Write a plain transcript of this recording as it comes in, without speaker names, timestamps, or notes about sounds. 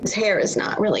His hair is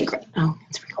not really great. Oh,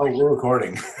 it's Oh, recording. we're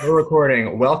recording. We're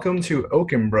recording. Welcome to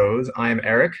Oaken Bros. I'm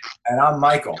Eric. And I'm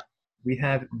Michael. We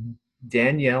have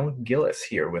Danielle Gillis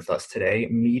here with us today,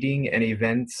 meeting and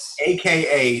events.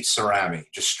 AKA Cerami,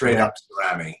 just straight up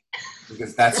Cerami.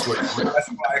 Because that's what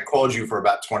I called you for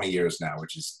about 20 years now,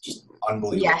 which is just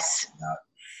unbelievable. Yes.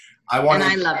 I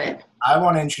love it. I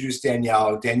want to introduce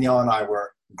Danielle. Danielle and I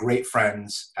were great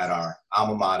friends at our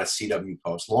alma mater, CW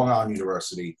Post, Long Island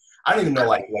University. I don't even know,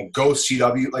 like go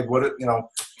CW, like what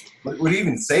do you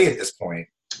even say at this point?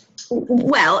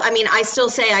 Well, I mean, I still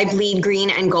say I bleed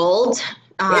green and gold,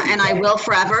 and I will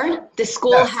forever. The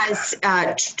school has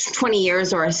 20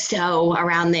 years or so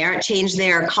around there, changed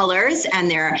their colors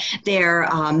and their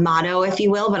motto, if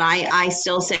you will, but I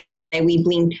still say we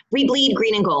bleed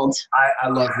green and gold. I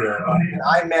love hearing about it. And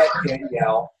I met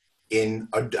Danielle in,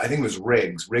 I think it was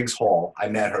Riggs Hall. I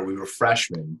met her. We were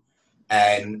freshmen.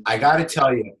 And I got to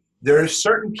tell you, there are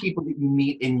certain people that you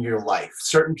meet in your life,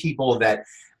 certain people that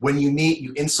when you meet,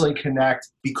 you instantly connect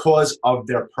because of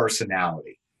their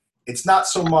personality. It's not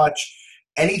so much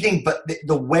anything, but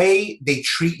the way they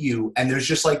treat you. And there's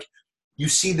just like, you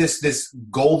see this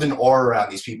golden aura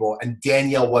around these people. And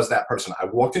Danielle was that person. I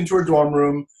walked into her dorm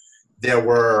room. There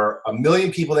were a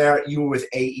million people there. You were with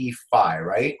AE Phi,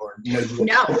 right? Or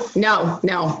No,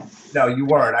 No, you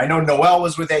weren't. I know Noelle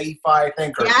was with AE Phi, I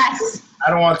think. Yes. I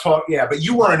don't want to talk. Yeah, but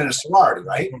you weren't in a sorority,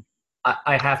 right?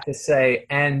 I have to say,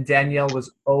 and Danielle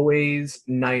was always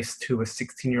nice to a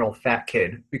 16-year-old fat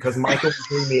kid because Michael would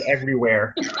bring me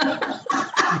everywhere.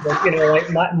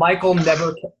 Michael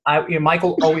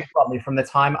Michael always brought me from the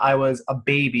time I was a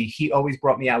baby. He always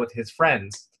brought me out with his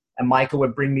friends. And Michael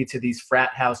would bring me to these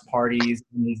frat house parties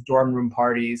and these dorm room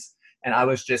parties. And I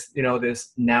was just,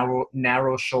 this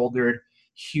narrow-shouldered,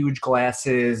 huge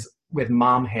glasses with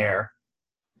mom hair.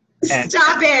 And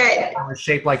Stop it. I was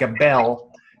shaped like a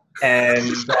bell. And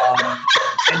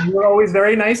you were always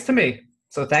very nice to me.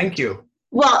 So thank you.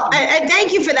 Well, and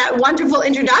thank you for that wonderful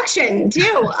introduction,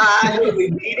 too.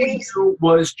 Meeting you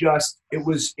was just, it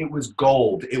was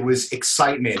gold. It was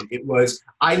excitement.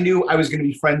 I knew I was going to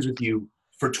be friends with you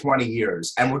for 20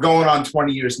 years. And we're going on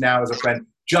 20 years now as a friend,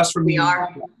 just for me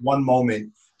one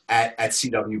moment at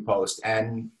CW Post.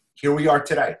 And here we are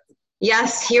today.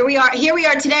 Yes, here we are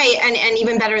today. And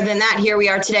even better than that, here we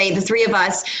are today, the three of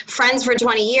us, friends for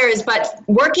 20 years, but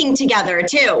working together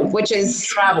too, which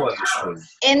is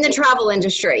in the travel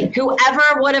industry. Whoever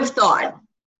would have thought?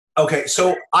 Okay,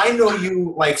 so I know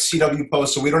you like CW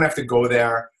Post, so we don't have to go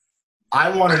there.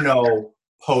 I want to know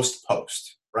post,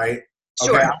 right?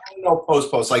 Sure. Okay, I want to know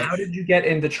post. Like, how did you get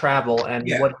into travel, and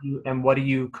what are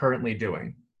you currently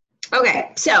doing?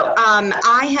 Okay, so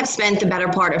I have spent the better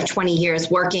part of 20 years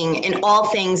working in all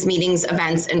things meetings,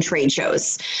 events, and trade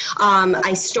shows.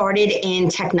 I started in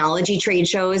technology trade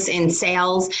shows in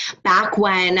sales back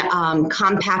when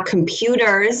Compaq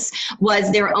Computers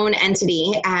was their own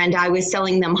entity, and I was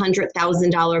selling them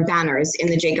 $100,000 banners in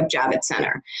the Jacob Javits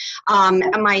Center.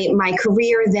 My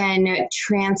career then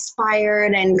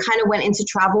transpired and kind of went into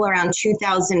travel around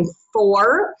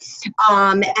 2004,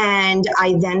 and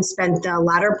I then spent the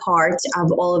latter part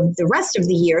of all of the rest of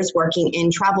the years working in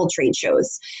travel trade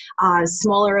shows,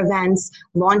 smaller events,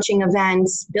 launching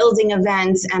events, building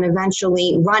events, and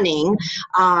eventually running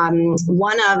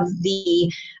one of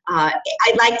the,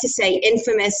 I'd like to say,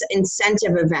 infamous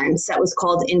incentive events that was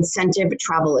called Incentive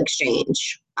Travel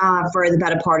Exchange for the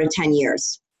better part of 10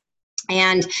 years.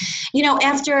 And,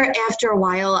 after a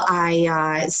while,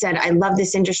 I said, I love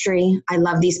this industry. I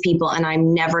love these people, and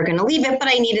I'm never going to leave it, but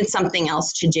I needed something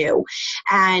else to do.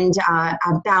 And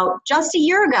about just a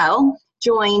year ago,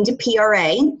 joined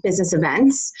PRA Business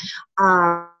Events,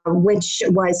 which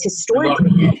was historic.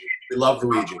 We love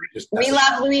Luigi. We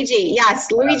love Luigi. Yes,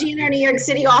 Luigi in our New York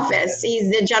City office. He's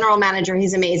the general manager.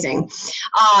 He's amazing.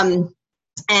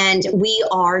 And we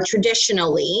are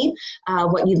traditionally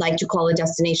what you'd like to call a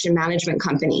destination management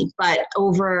company, but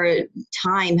over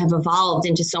time have evolved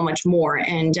into so much more.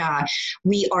 And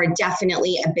we are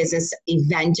definitely a business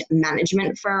event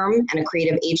management firm and a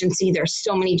creative agency. There's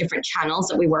so many different channels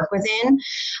that we work within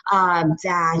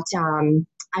that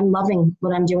I'm loving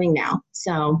what I'm doing now.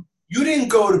 So you didn't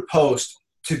go to Post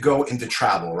to go into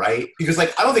travel, right? Because I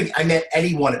don't think I met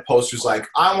anyone at Post who's like,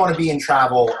 I want to be in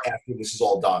travel after this is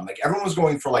all done. Like everyone was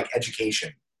going for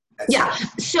education Yeah,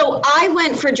 so I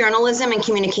went for journalism and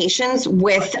communications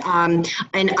with an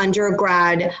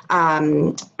undergrad.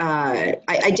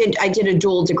 I did a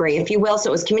dual degree, if you will. So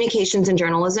it was communications and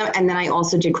journalism, and then I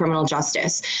also did criminal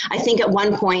justice. I think at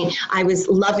one point I was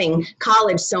loving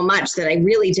college so much that I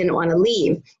really didn't want to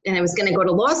leave, and I was going to go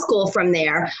to law school from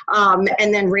there,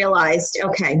 and then realized,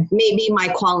 okay, maybe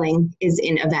my calling is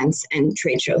in events and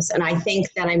trade shows, and I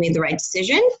think that I made the right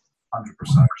decision.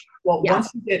 100%. Well, Yeah. once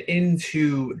you get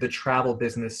into the travel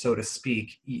business, so to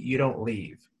speak, you don't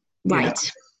leave. You know,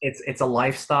 Right. it's a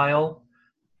lifestyle,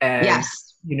 and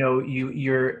Yes.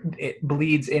 it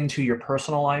bleeds into your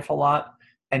personal life a lot,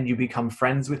 and you become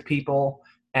friends with people,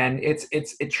 and it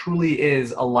truly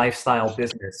is a lifestyle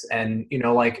business. And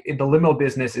like the limo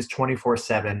business is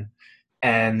 24/7,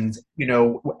 and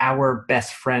our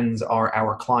best friends are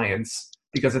our clients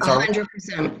because it's our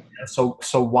 100%.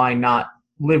 so why not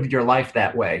live your life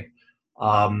that way?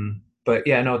 But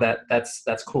yeah, no,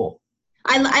 that's cool.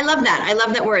 I love that. I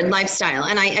love that word, lifestyle.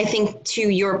 And I think to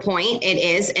your point, it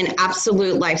is an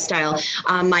absolute lifestyle.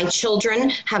 My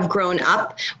children have grown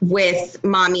up with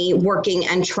mommy working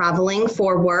and traveling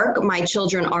for work. My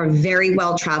children are very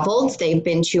well traveled. They've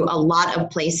been to a lot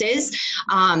of places.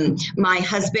 My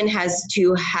husband had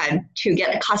to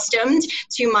get accustomed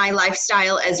to my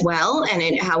lifestyle as well,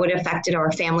 and how it affected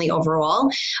our family overall.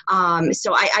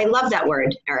 So I love that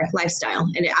word, Eric, lifestyle.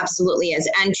 And it absolutely is.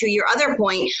 And to your other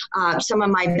point, some of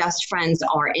my best friends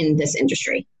are in this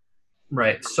industry.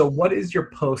 Right. So what is your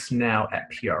post now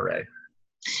at PRA?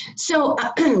 So,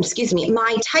 excuse me,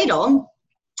 my title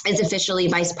is officially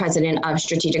Vice President of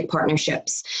Strategic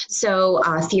Partnerships. So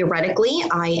theoretically,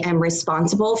 I am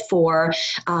responsible for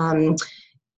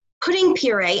putting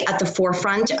PRA at the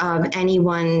forefront of any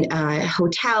one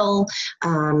hotel,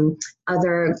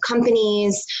 other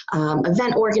companies,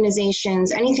 event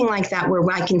organizations, anything like that, where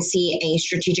I can see a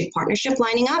strategic partnership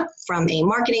lining up from a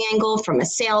marketing angle, from a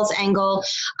sales angle,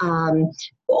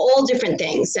 all different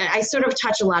things. I sort of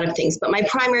touch a lot of things, but my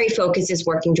primary focus is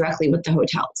working directly with the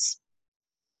hotels.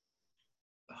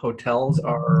 Hotels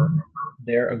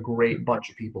they're a great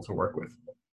bunch of people to work with.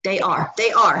 They are.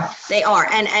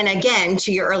 And again,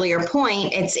 to your earlier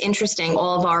point, it's interesting.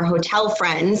 All of our hotel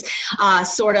friends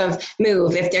sort of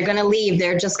move. If they're going to leave,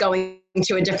 they're just going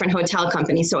to a different hotel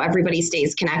company. So everybody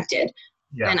stays connected.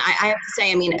 Yeah. And I have to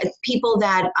say, I mean, people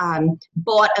that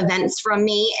bought events from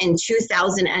me in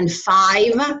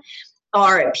 2005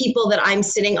 are people that I'm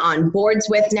sitting on boards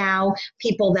with now,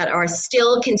 people that are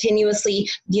still continuously,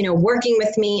 working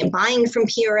with me, buying from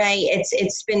PRA.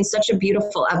 It's been such a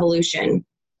beautiful evolution.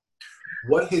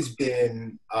 What has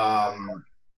been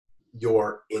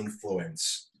your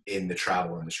influence in the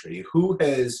travel industry? Who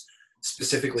has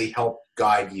specifically helped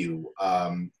guide you?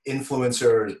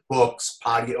 Influencers, books,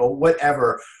 podcast, or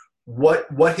whatever.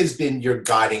 What has been your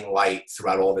guiding light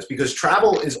throughout all this? Because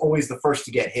travel is always the first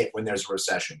to get hit when there's a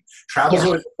recession. Travel is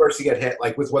always the first to get hit,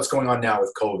 like with what's going on now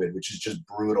with COVID, which is just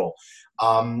brutal.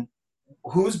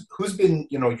 Who's been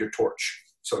your torch,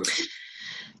 so to speak?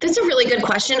 That's a really good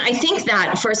question. I think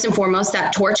that first and foremost,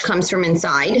 that torch comes from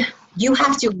inside. You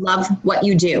have to love what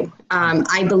you do.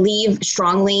 I believe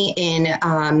strongly in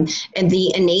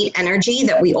the innate energy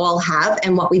that we all have,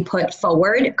 and what we put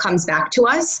forward comes back to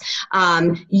us.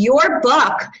 Your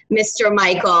book, Mr.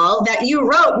 Michael, that you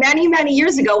wrote many, many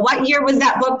years ago, what year was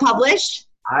that book published?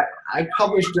 I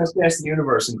published Just Ask the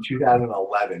Universe in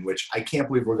 2011, which I can't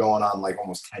believe we're going on like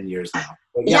almost 10 years now.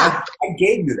 But yeah. I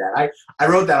gave you that. I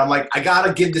wrote that. I'm like, I got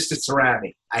to give this to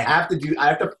Cerami.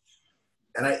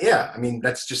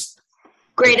 That's just.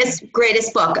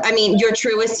 Greatest book. I mean, your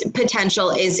truest potential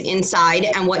is inside,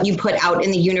 and what you put out in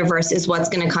the universe is what's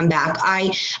going to come back.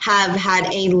 I have had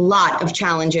a lot of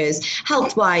challenges,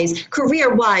 health-wise,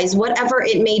 career-wise, whatever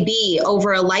it may be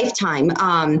over a lifetime,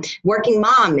 working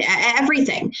mom,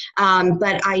 everything.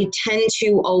 But I tend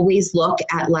to always look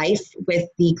at life with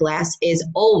the glass is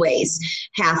always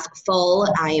half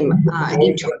full. I'm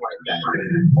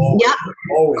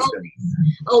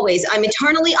always. I'm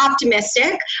eternally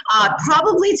optimistic.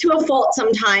 Probably to a fault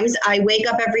sometimes. I wake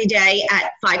up every day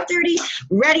at 5:30,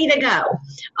 ready to go.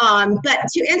 But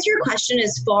to answer your question,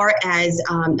 as far as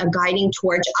a guiding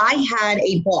torch, I had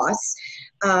a boss.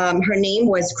 Her name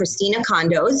was Christina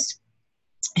Condos,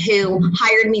 who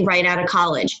hired me right out of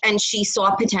college, and she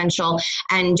saw potential,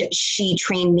 and she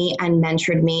trained me and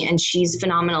mentored me, and she's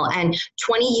phenomenal. And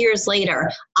 20 years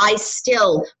later, I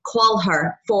still call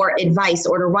her for advice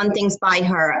or to run things by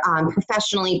her,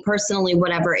 professionally, personally,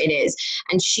 whatever it is.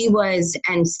 And she was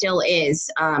and still is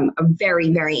a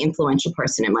very, very influential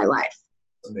person in my life.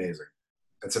 Amazing.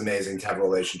 It's amazing to have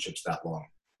relationships that long.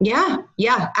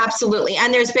 Yeah, absolutely.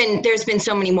 And there's been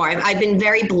so many more. I've been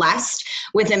very blessed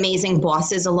with amazing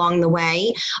bosses along the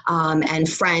way, and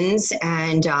friends,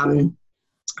 and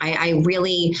I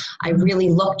really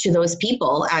look to those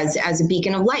people as a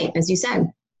beacon of light, as you said.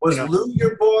 Was Lou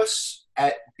your boss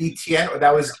at BTN, or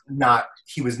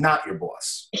he was not your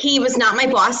boss? He was not my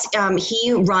boss.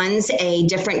 He runs a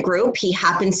different group. He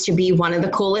happens to be one of the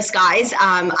coolest guys.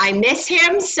 I miss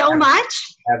him so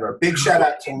much. Ever. Big shout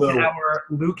out to Lou.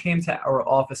 Lou came to our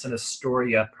office in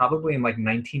Astoria probably in like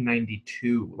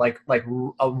 1992, like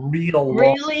a real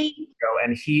long time ago.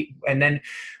 And then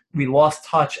we lost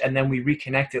touch, and then we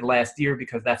reconnected last year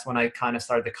because that's when I kind of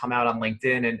started to come out on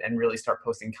LinkedIn and really start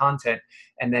posting content.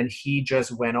 And then he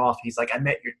just went off. He's like, I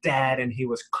met your dad, and he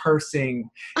was cursing,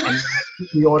 and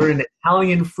we ordered an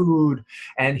Italian food,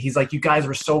 and he's like, you guys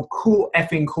were so cool,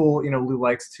 effing cool. Lou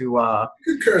likes to you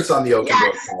can curse on the Open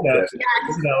yes.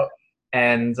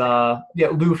 And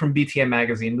Lou from BTN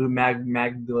Magazine, Lou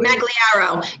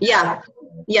Magliaro.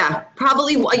 Yeah.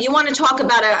 Probably you want to talk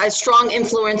about a strong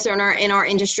influencer in our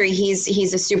industry.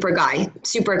 He's a super guy.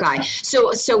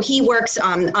 So he works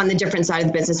on the different side of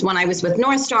the business. When I was with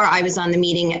North Star, I was on the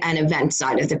meeting and event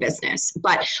side of the business.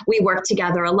 But we work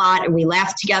together a lot, and we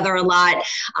laugh together a lot.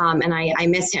 And I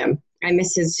miss him. I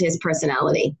miss his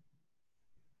personality.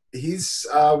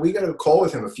 We got a call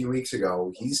with him a few weeks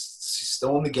ago. He's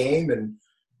still in the game, and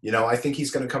I think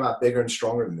he's going to come out bigger and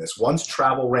stronger than this once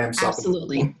travel ramps up.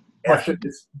 Absolutely. After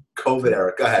this COVID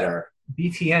era. Go ahead, Eric.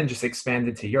 BTN just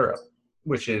expanded to Europe,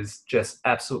 which is just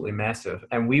absolutely massive,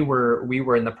 and we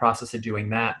were in the process of doing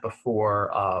that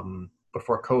before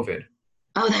COVID.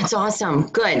 Oh, that's awesome.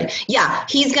 Good. Yeah,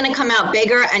 he's going to come out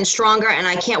bigger and stronger, and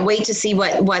I can't wait to see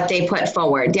what they put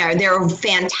forward. They're a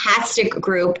fantastic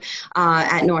group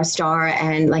at North Star,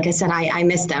 and like I said, I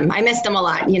miss them. I miss them a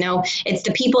lot. It's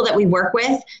the people that we work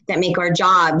with that make our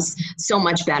jobs so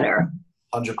much better.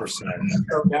 100%.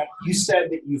 So now, you said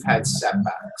that you've had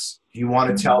setbacks. Do you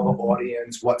want to tell the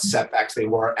audience what setbacks they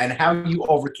were and how you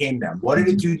overcame them? What did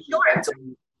it do to you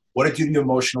mentally? What did it do to you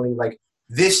emotionally? Like,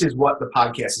 this is what the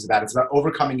podcast is about. It's about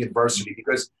overcoming adversity,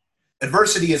 because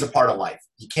adversity is a part of life.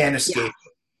 You can't escape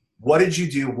it. What did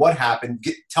you do? What happened?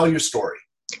 Tell your story.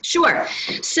 Sure.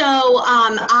 So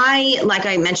I, like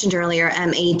I mentioned earlier,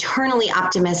 am eternally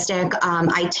optimistic.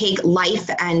 I take life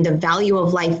and the value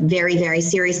of life very, very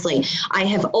seriously. I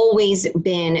have always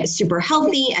been super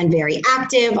healthy and very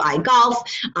active. I golf.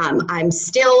 I'm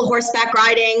still horseback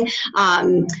riding.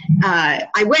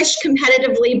 I wish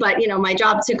competitively, but my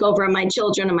job took over my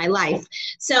children and my life.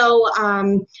 So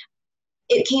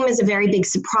it came as a very big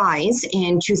surprise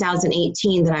in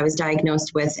 2018 that I was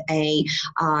diagnosed with a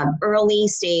early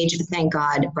stage, thank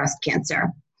God, breast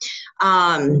cancer.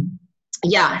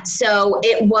 So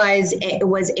it was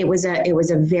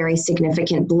a very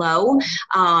significant blow.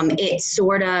 It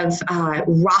sort of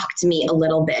rocked me a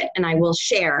little bit, and I will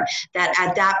share that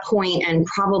at that point, and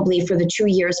probably for the 2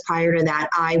 years prior to that,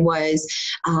 I was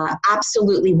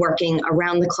absolutely working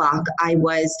around the clock. I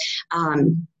was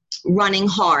running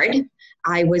hard.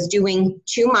 I was doing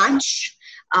too much,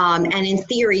 and in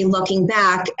theory, looking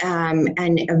back and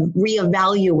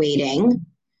reevaluating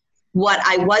what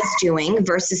I was doing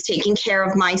versus taking care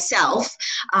of myself,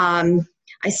 I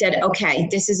said, okay,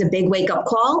 this is a big wake-up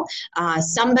call.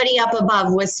 Somebody up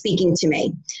above was speaking to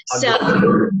me.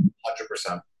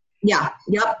 100%. Yeah,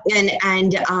 yep,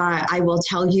 and I will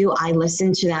tell you, I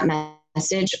listened to that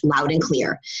message loud and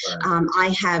clear. Right. I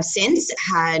have since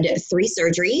had 3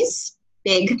 surgeries.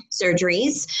 Big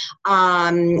surgeries.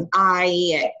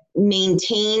 I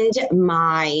maintained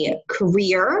my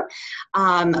career.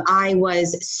 I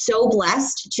was so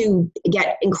blessed to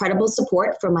get incredible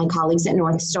support from my colleagues at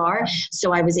North Star.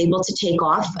 So I was able to take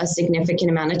off a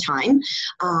significant amount of time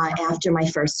after my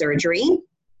first surgery.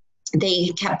 They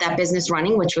kept that business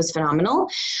running, which was phenomenal.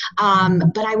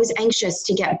 But I was anxious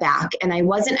to get back. And I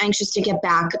wasn't anxious to get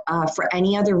back for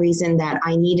any other reason that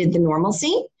I needed the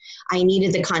normalcy. I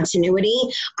needed the continuity.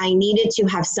 I needed to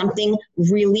have something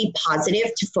really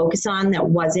positive to focus on that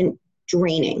wasn't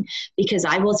draining. Because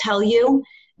I will tell you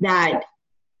that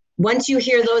once you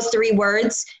hear those 3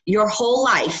 words, your whole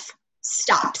life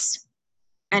stops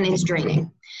and it's draining.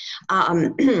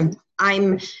 I'm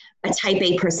a type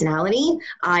A personality.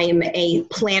 I'm a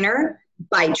planner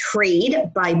by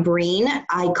trade, by brain.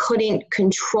 I couldn't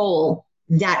control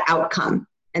that outcome.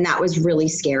 And that was really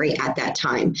scary at that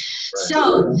time. Right.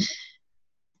 So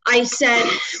I said,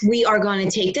 we are going to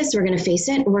take this, we're going to face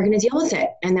it, and we're going to deal with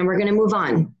it. And then we're going to move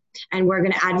on. And we're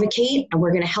going to advocate, and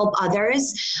we're going to help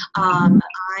others. I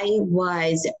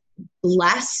was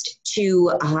blessed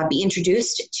to be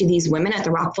introduced to these women at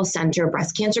the Rockville Center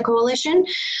Breast Cancer Coalition.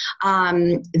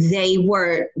 They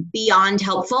were beyond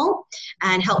helpful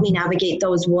and helped me navigate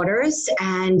those waters.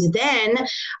 And then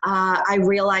I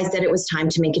realized that it was time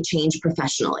to make a change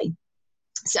professionally.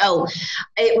 So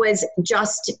it was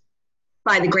just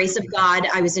by the grace of God,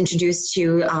 I was introduced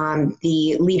to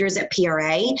the leaders at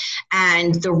PRA,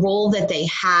 and the role that they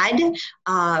had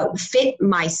fit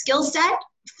my skill set,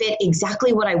 fit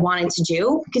exactly what I wanted to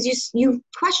do, because you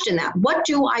question that. What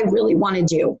do I really want to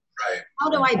do? Right.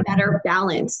 How do I better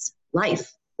balance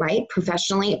life, right?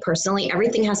 Professionally, personally,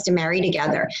 everything has to marry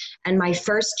together. And my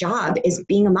first job is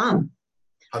being a mom.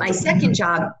 My second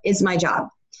job is my job.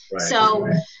 Right. So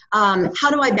how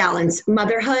do I balance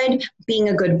motherhood, being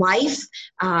a good wife,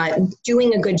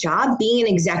 doing a good job, being an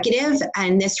executive?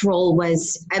 And this role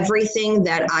was everything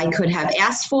that I could have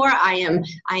asked for. I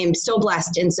am so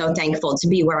blessed and so thankful to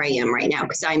be where I am right now,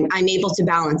 because I'm able to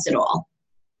balance it all.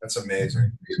 That's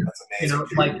amazing. That's amazing.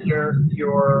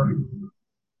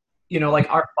 You know, like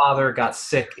like our father got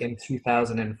sick in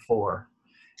 2004,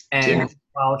 and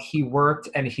while he worked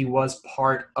and he was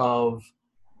part of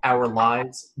our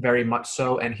lives very much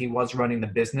so, and he was running the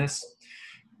business,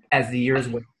 as the years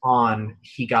went on,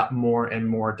 he got more and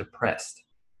more depressed.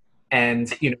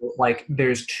 And, like,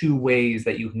 there's two ways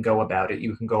that you can go about it.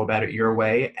 You can go about it your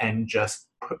way and just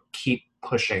keep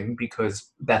pushing,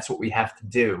 because that's what we have to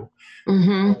do.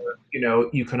 Mm-hmm. Or,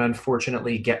 you can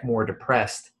unfortunately get more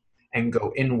depressed and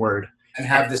go inward. And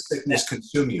have this sickness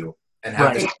consume you. And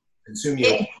have Right. this consume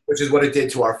you, which is what it did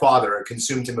to our father. It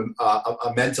consumed him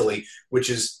mentally, which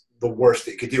is the worst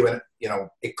it could do. And,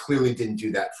 it clearly didn't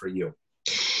do that for you.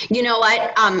 You know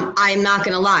what? I'm not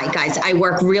going to lie, guys. I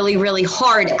work really, really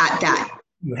hard at that.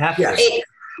 You have to.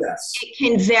 Yes. It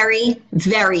can very,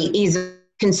 very easily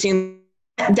consume.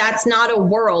 That's not a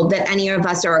world that any of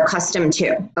us are accustomed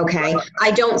to. Okay.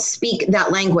 I don't speak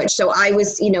that language. So I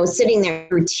was, sitting there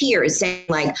through tears saying,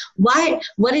 like, what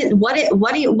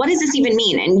does this even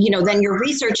mean? And, then you're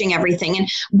researching everything. And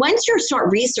once you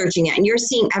start researching it and you're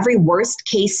seeing every worst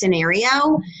case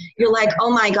scenario, you're like,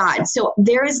 oh my God. So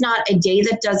there is not a day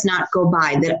that does not go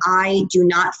by that I do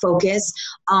not focus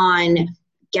on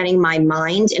getting my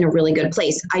mind in a really good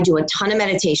place. I do a ton of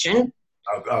meditation.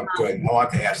 Oh, good. I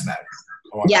want to ask that.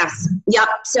 Yes. Yep.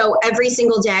 So every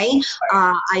single day,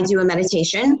 I do a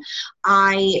meditation.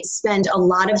 I spend a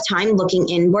lot of time looking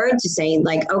inward to say,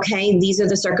 like, okay, these are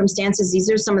the circumstances.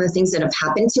 These are some of the things that have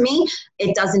happened to me.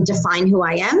 It doesn't define who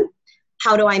I am.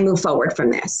 How do I move forward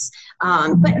from this?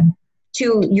 But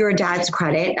to your dad's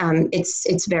credit,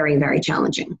 it's very, very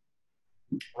challenging.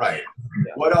 Right.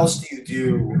 What else do you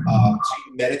do? So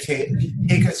you meditate.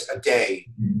 Take us a day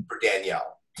for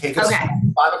Danielle. Take us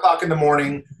 5 o'clock in the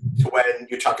morning to when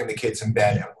you're tucking the kids in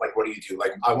bed. Like, what do you do?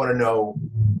 Like, I want to know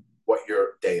what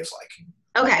your day is like.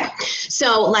 Okay.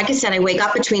 So like I said, I wake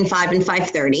up between 5 and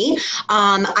 5:30.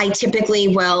 I typically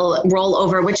will roll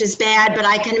over, which is bad, but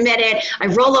I can admit it. I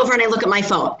roll over and I look at my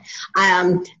phone.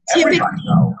 Everybody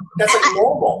knows. That's like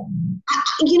normal.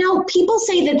 People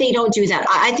say that they don't do that.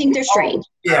 I think they're strange.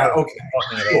 Yeah. Okay.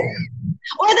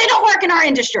 Or they don't work in our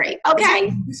industry.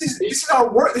 Okay. This is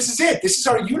our work. This is it. This is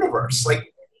our universe. Like,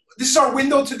 this is our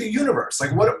window to the universe.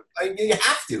 Like, you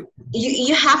have to.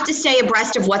 You have to stay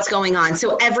abreast of what's going on.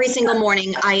 So every single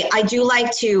morning, I do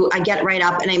like to, I get right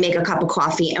up and I make a cup of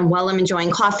coffee. And while I'm enjoying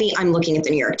coffee, I'm looking at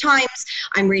the New York Times.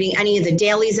 I'm reading any of the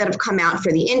dailies that have come out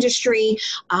for the industry.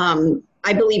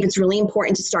 I believe it's really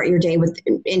important to start your day with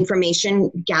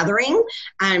information gathering,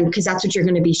 because that's what you're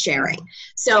going to be sharing.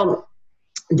 So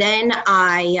then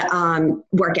I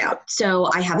work out. So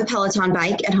I have a Peloton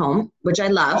bike at home, which I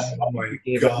love. Oh my God. We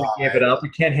gave it up. We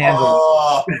can't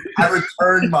handle it. I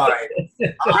returned mine.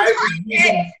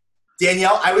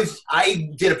 Danielle, I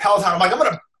did a Peloton. I'm like, I'm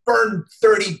going to burn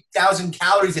 30,000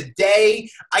 calories a day.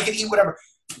 I can eat whatever.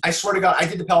 I swear to God, I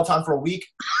did the Peloton for a week.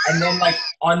 And then, like,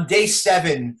 on day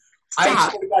 7, I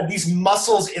swear to God, these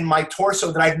muscles in my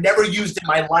torso that I've never used in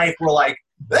my life were like,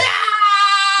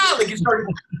 ah! Like, you started.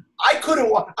 I couldn't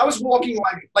walk. I was walking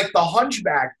like the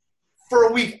hunchback for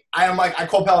a week. I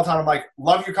called Peloton. I'm like,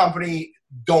 love your company.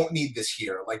 Don't need this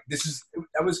here. Like, it's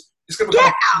going to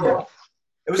become.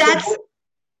 It was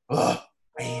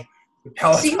man.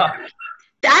 Peloton. See,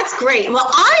 that's great. Well,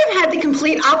 I've had the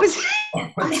complete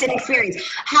opposite experience.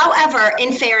 However,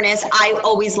 in fairness, I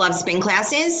always love spin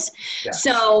classes. Yeah.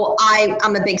 So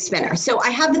I'm a big spinner. So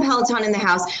I have the Peloton in the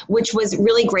house, which was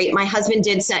really great. My husband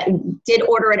did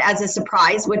order it as a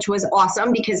surprise, which was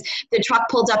awesome, because the truck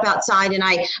pulled up outside and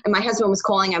my husband was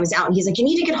calling. I was out and he's like, you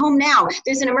need to get home now.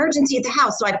 There's an emergency at the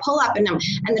house. So I pull up and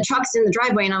the truck's in the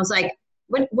driveway and I was like,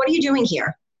 what are you doing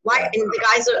here? Why? And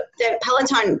the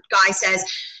Peloton guy says,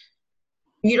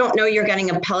 you don't know you're getting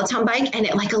a Peloton bike? And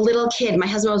like a little kid, my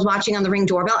husband was watching on the Ring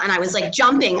doorbell, and I was like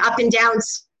jumping up and down,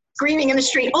 screaming in the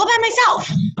street all by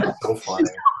myself. That's so funny.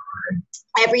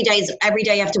 Every day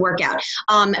I have to work out.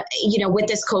 With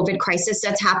this COVID crisis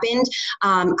that's happened,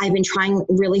 I've been trying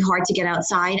really hard to get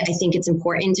outside. I think it's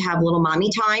important to have a little mommy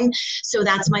time. So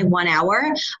that's my 1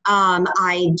 hour.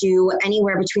 I do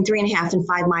anywhere between 3.5 and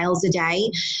 5 miles a day.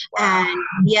 Wow. And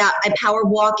yeah, I power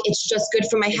walk. It's just good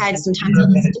for my head. Sometimes I'll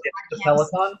listen to the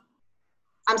Peloton?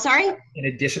 I'm sorry? In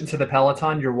addition to the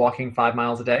Peloton, you're walking 5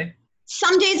 miles a day?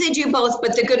 Some days I do both,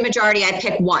 but the good majority I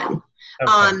pick one.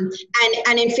 Okay.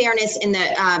 And in fairness, in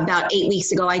the about 8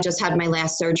 weeks ago, I just had my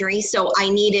last surgery, so I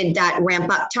needed that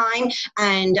ramp up time.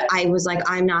 And I was like,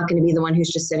 I'm not going to be the one who's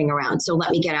just sitting around. So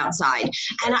let me get outside.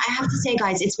 And I have to say,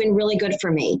 guys, it's been really good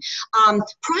for me.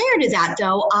 Prior to that,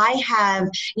 though, I have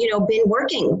been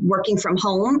working from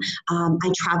home.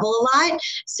 I travel a lot,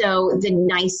 so the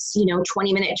nice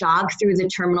 20-minute jog through the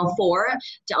Terminal 4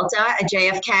 Delta at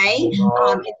JFK.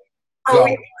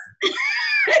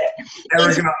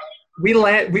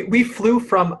 We flew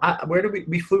from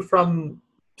we flew from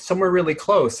somewhere really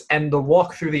close, and the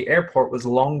walk through the airport was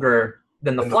longer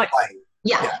than the flight.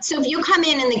 Yeah. So if you come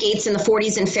in the gates in the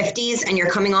 40s and 50s and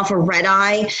you're coming off a red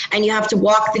eye and you have to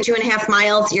walk the 2.5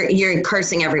 miles, you're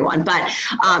cursing everyone. But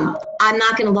I'm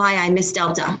not going to lie, I miss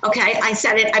Delta. Okay. I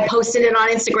said it. I posted it on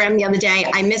Instagram the other day.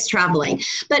 I miss traveling.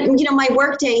 But, my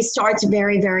work day starts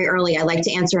very, very early. I like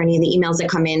to answer any of the emails that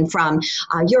come in from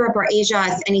Europe or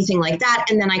Asia, anything like that.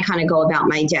 And then I kind of go about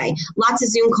my day. Lots of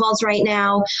Zoom calls right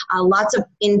now, lots of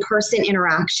in-person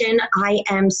interaction. I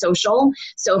am social.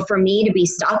 So for me to be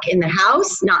stuck in the house,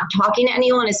 not talking to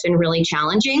anyone, has been really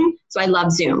challenging. So I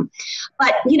love Zoom.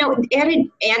 But,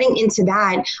 adding into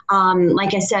that,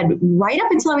 like I said, right up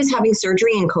until I was having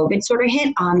surgery and COVID sort of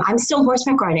hit, I'm still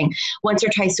horseback riding once or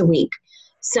twice a week.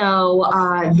 So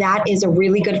that is a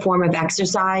really good form of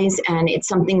exercise, and it's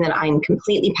something that I'm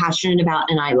completely passionate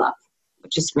about and I love,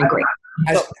 which has been great.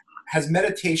 Has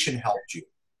meditation helped you?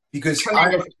 Because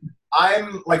Tremendous. I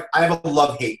have a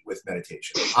love-hate with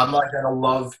meditation. I'm like in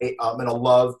a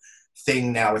love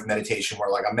thing now with meditation where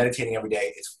like I'm meditating every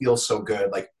day. It feels so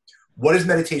good. Like, what has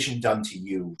meditation done to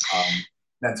you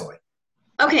mentally?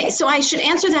 Okay, so I should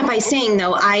answer that by saying,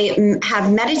 though, I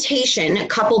have meditation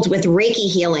coupled with Reiki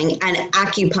healing and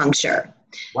acupuncture.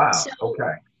 Wow. So,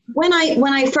 okay. When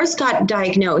I first got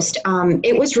diagnosed,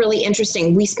 it was really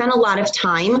interesting. We spent a lot of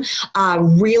time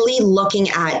really looking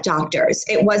at doctors.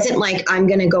 It wasn't like I'm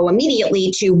going to go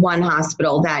immediately to one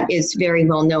hospital that is very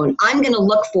well known. I'm going to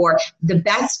look for the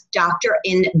best doctor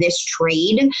in this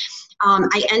trade.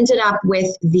 I ended up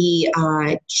with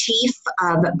the chief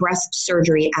of breast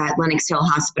surgery at Lenox Hill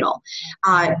Hospital.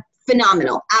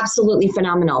 Phenomenal, absolutely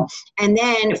phenomenal. And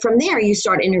then from there, you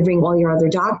start interviewing all your other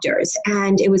doctors.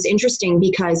 And it was interesting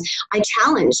because I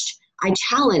challenged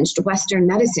Western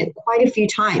medicine quite a few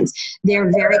times.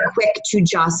 They're very quick to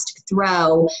just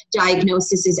throw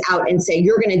diagnoses out and say,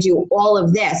 you're going to do all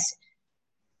of this.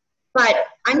 But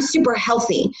I'm super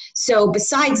healthy. So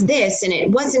besides this, and it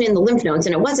wasn't in the lymph nodes,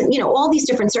 and it wasn't, all these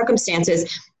different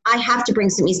circumstances, I have to bring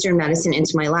some Eastern medicine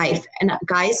into my life. And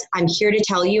guys, I'm here to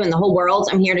tell you, and the whole world,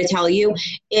 I'm here to tell you,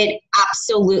 it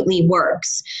absolutely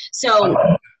works. So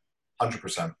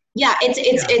 100%. Yeah,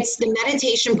 it's the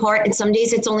meditation part, and some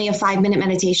days it's only a 5-minute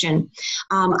meditation.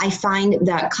 I find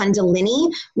that Kundalini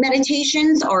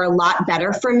meditations are a lot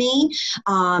better for me.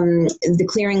 The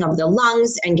clearing of the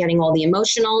lungs and getting all the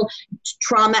emotional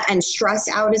trauma and stress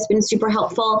out has been super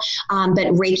helpful. But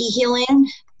Reiki healing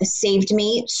saved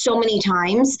me so many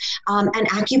times. And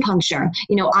acupuncture,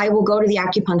 I will go to the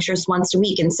acupuncturist once a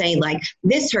week and say, like,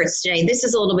 this hurts today, this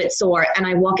is a little bit sore, and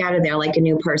I walk out of there like a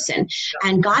new person.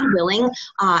 And God willing,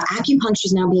 acupuncture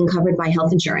is now being covered by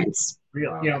health insurance.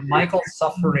 Michael's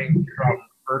suffering from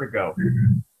vertigo.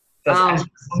 Does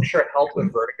acupuncture help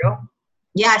with vertigo?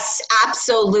 Yes,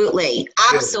 absolutely.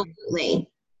 Absolutely.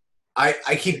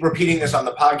 I keep repeating this on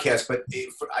the podcast, but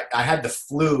I had the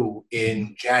flu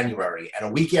in January, and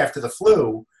a week after the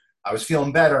flu, I was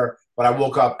feeling better, but I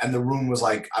woke up and the room was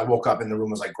like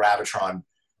Gravitron.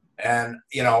 And,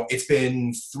 it's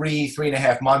been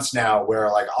 3.5 months now where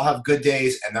like I'll have good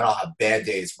days and then I'll have bad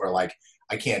days where like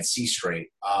I can't see straight.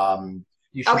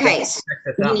 Okay, so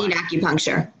you need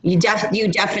acupuncture. You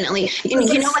definitely,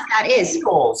 you know what that is.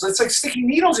 Needles. It's like sticking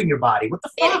needles in your body. What the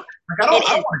fuck? I don't want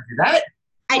to do that.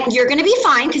 You're going to be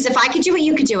fine, because if I could do it,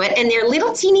 you could do it. And they're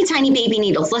little teeny tiny baby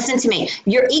needles. Listen to me.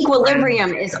 Your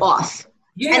equilibrium is off.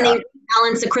 Yeah. And they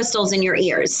balance the crystals in your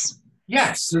ears.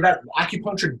 Yes. So that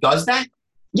acupuncture does that?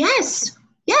 Yes.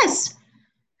 Yes.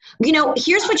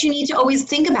 Here's what you need to always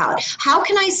think about. How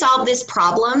can I solve this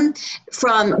problem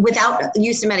without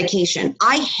use of medication?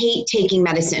 I hate taking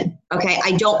medicine. Okay.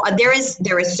 I don't, there is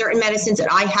certain medicines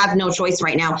that I have no choice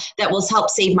right now that will help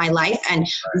save my life and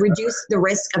reduce the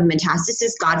risk of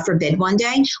metastasis. God forbid one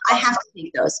day I have to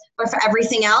take those. But for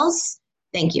everything else,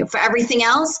 thank you. For everything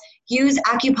else, use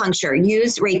acupuncture,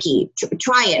 use Reiki,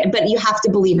 try it, but you have to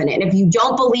believe in it. If you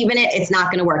don't believe in it, it's not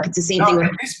going to work. It's the same thing with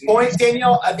at this point,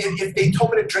 Danielle, if they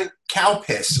told me to drink cow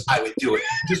piss, I would do it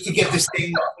just to get this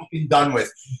thing done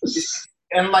with.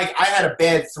 And like, I had a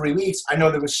bad 3 weeks. I know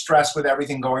there was stress with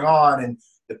everything going on and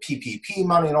the PPP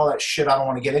money and all that shit I don't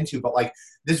want to get into, but like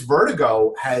this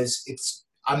vertigo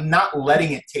I'm not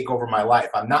letting it take over my life.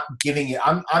 I'm not giving it,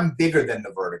 I'm bigger than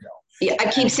the vertigo. Yeah,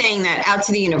 I keep saying that out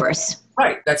to the universe.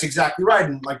 Right. That's exactly right.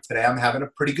 And like today, I'm having a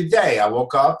pretty good day. I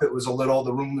woke up. It was the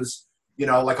room was,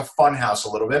 like a fun house a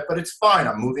little bit, but it's fine.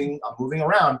 I'm moving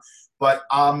around. But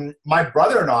my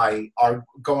brother and I are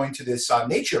going to this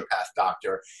naturopath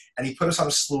doctor, and he put us on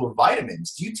a slew of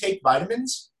vitamins. Do you take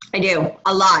vitamins? I do.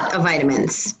 A lot of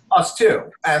vitamins. Us too.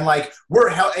 And like,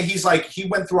 he's like, he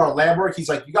went through our lab work. He's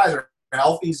like, you guys are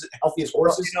healthy as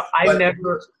horses.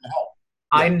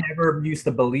 I never used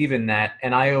to believe in that,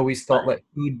 and I always thought let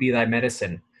food be thy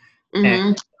medicine.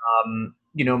 Mm-hmm.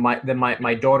 And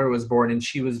my daughter was born, and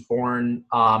she was born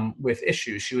with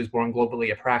issues. She was born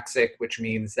globally apraxic, which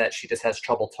means that she just has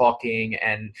trouble talking,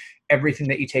 and everything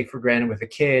that you take for granted with a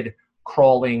kid,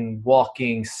 crawling,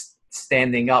 walking,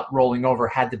 standing up, rolling over,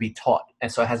 had to be taught, and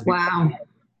so it has to be. Wow.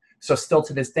 So still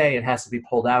to this day, it has to be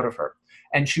pulled out of her.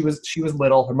 And she was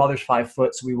little. Her mother's 5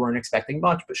 foot, so we weren't expecting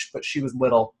much, but she was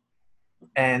little.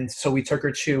 And so we took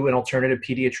her to an alternative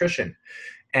pediatrician,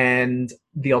 and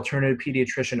the alternative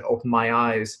pediatrician opened my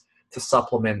eyes to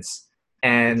supplements.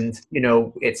 And,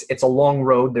 it's a long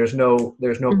road. There's no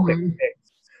quick fix,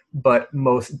 but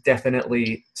most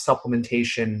definitely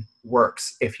supplementation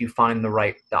works if you find the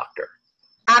right doctor.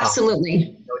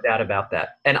 Absolutely. No doubt about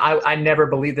that. And I never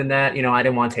believed in that. I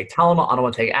didn't want to take Tylenol. I don't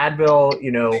want to take Advil,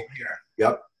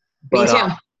 Yep. But, me too.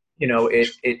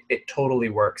 It totally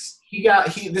works.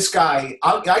 This guy,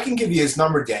 I can give you his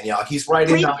number, Danielle. He's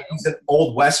he's in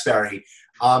Old Westbury.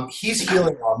 He's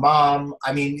healing our mom.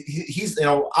 I mean, he's,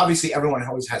 obviously everyone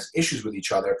always has issues with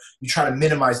each other. You try to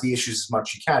minimize the issues as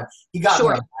much as you can. He got me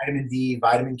on vitamin D,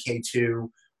 vitamin K2,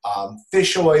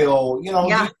 fish oil,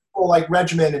 full like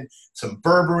regimen and some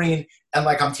berberine. And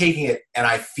like, I'm taking it and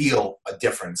I feel a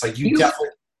difference. Like definitely,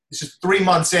 this is 3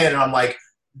 months in and I'm like,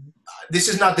 this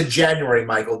is not the January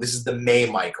Michael. This is the May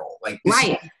Michael. Like,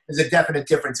 there's a definite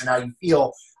difference in how you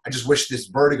feel. I just wish this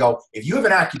vertigo. If you have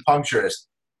an acupuncturist,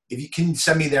 if you can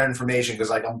send me their information, because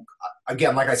like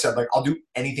like I said, like I'll do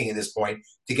anything at this point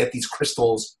to get these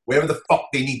crystals wherever the fuck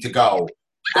they need to go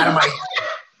out of my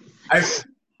head.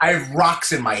 I have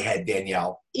rocks in my head,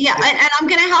 Danielle. Yeah, and I'm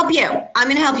going to help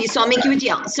you. So I'll make you a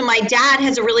deal. So my dad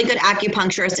has a really good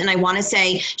acupuncturist, and I want to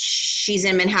say she's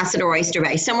in Manhasset or Oyster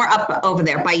Bay, somewhere up over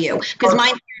there by you, because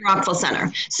mine's in Rockville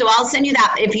Center. So I'll send you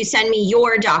that if you send me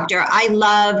your doctor. I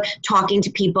love talking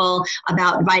to people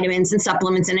about vitamins and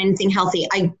supplements and anything healthy.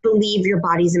 I believe your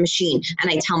body's a machine, and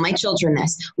I tell my children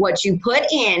this. What you put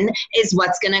in is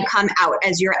what's going to come out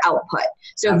as your output.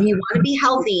 So if you want to be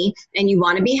healthy and you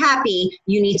want to be happy,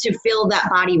 you need to fill that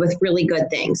body with really good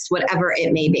things, whatever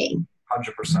it may be.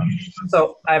 100%.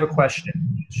 So I have a question.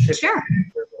 Sure. A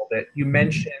little bit. You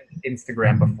mentioned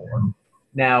Instagram before.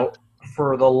 Now,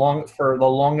 for the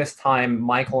longest time,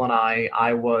 Michael and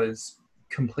I was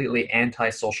completely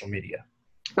anti-social media.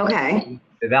 Okay.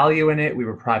 The value in it. We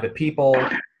were private people. We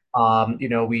thought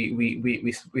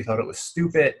it was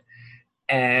stupid.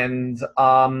 And then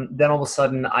all of a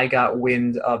sudden, I got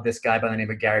wind of this guy by the name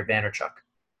of Gary Vaynerchuk.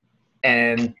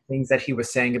 And things that he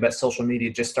was saying about social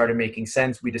media just started making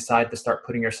sense. We decided to start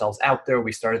putting ourselves out there.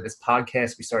 We started this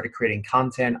podcast. We started creating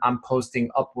content. I'm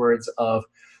posting upwards of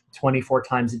 24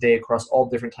 times a day across all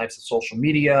different types of social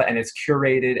media, and it's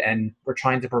curated, and we're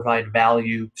trying to provide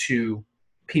value to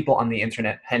people on the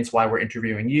internet, hence why we're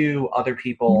interviewing you, other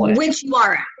people. Which you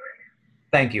are.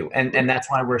 Thank you. And that's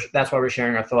why we're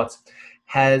sharing our thoughts.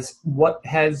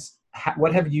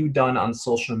 What have you done on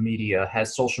social media?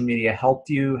 Has social media helped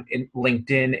you in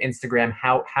LinkedIn, Instagram?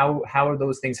 How are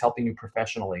those things helping you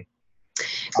professionally?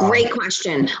 Great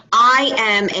question. I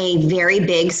am a very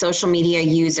big social media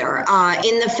user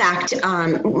in the fact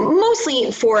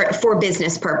mostly for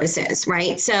business purposes,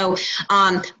 right? So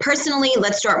personally,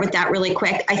 let's start with that really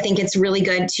quick. I think it's really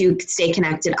good to stay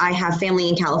connected. I have family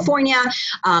in California.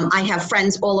 I have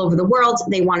friends all over the world.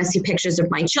 They want to see pictures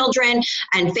of my children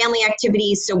and family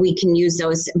activities, so we can use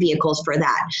those vehicles for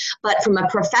that. But from a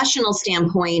professional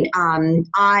standpoint,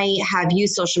 I have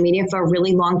used social media for a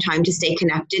really long time to stay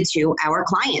connected to our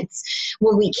clients.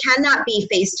 When we cannot be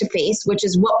face-to-face, which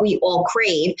is what we all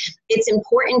crave, it's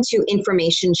important to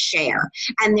information share.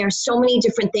 And there's so many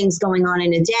different things going on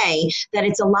in a day that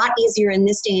it's a lot easier in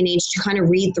this day and age to kind of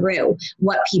read through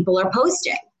what people are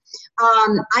posting.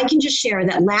 I can just share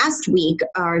that last week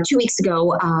or 2 weeks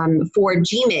ago for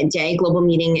GMID Day, Global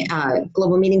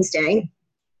Meetings Day,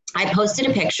 I posted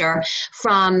a picture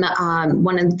from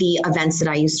one of the events that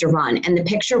I used to run. And the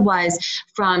picture was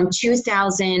from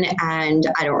 2000 and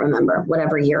I don't remember,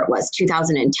 whatever year it was,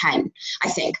 2010, I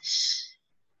think.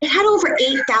 It had over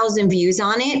 8,000 views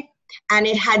on it. And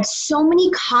it had so many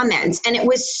comments, and it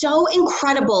was so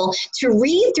incredible to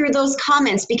read through those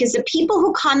comments because the people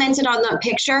who commented on that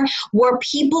picture were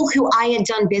people who I had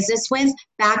done business with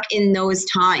back in those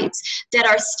times that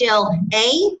are still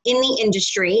A, in the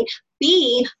industry,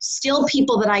 B, still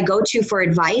people that I go to for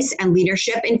advice and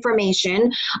leadership information,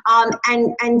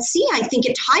 and C, I think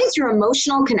it ties your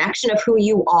emotional connection of who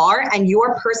you are and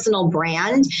your personal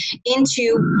brand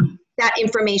into that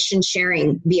information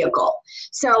sharing vehicle.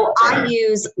 So I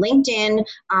use LinkedIn.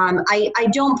 I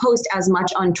don't post as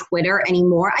much on Twitter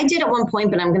anymore. I did at one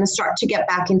point, but I'm going to start to get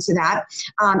back into that.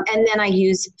 And then I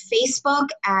use Facebook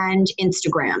and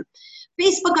Instagram.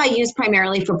 Facebook I use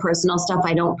primarily for personal stuff.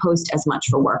 I don't post as much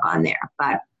for work on there,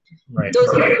 but those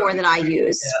are the four that I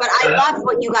use. But I love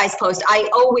what you guys post. I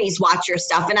always watch your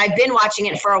stuff, and I've been watching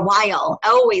it for a while. I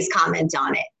always comment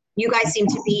on it. You guys seem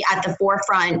to be at the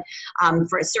forefront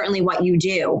for certainly what you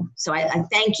do. So I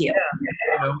thank you.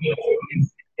 Yeah.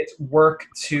 It's work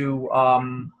to,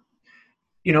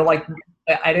 like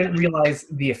I didn't realize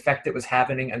the effect it was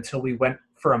having until we went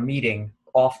for a meeting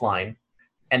offline.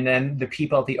 And then the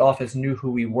people at the office knew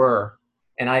who we were,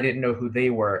 and I didn't know who they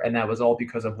were. And that was all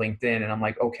because of LinkedIn. And I'm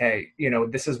like, okay,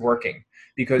 this is working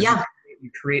because you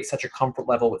create such a comfort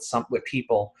level with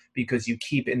people because you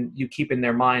keep in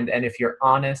their mind. And if you're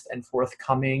honest and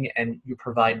forthcoming and you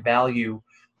provide value,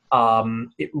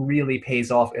 it really pays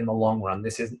off in the long run.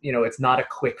 This is, it's not a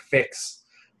quick fix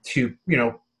to,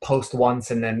 post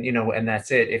once and then, and that's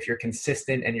it. If you're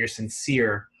consistent and you're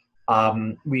sincere,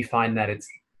 we find that it's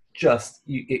just,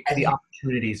 the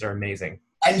opportunities are amazing.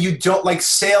 And you don't, like,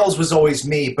 sales was always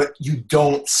me, but you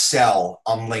don't sell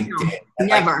on LinkedIn. No,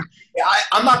 never.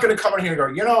 I'm not going to come in here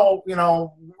and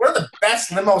go, we're the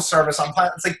best limo service on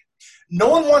planet. It's like, no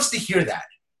one wants to hear that,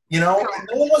 No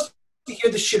one wants to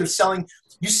hear the shit of selling.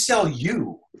 You sell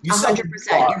you. You sell 100%.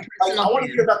 Like, I want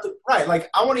to hear about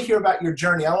I want to hear about your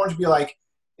journey. I want to be like,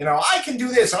 I can do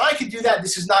this and I can do that.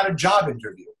 This is not a job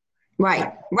interview.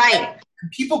 Right.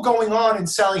 People going on and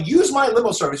selling, use my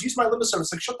limo service.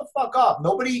 Like, shut the fuck up.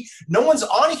 No one's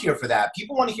on here for that.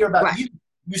 People want to hear about you.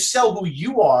 You sell who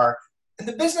you are, and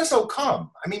the business will come.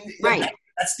 I mean,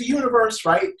 that's the universe,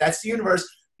 right? That's the universe.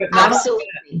 But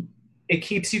absolutely. It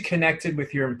keeps you connected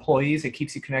with your employees. It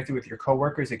keeps you connected with your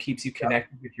coworkers. It keeps you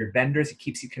connected with your vendors. It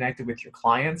keeps you connected with your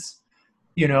clients,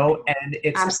 and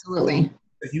it's absolutely.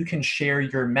 You can share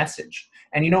your message.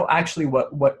 And actually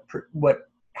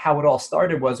how it all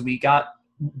started was we got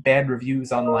bad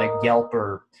reviews on like Yelp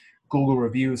or Google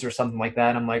reviews or something like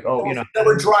that. I'm like, there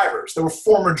were drivers. There were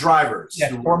former drivers.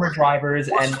 Yeah, former drivers.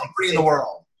 And company in the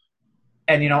world.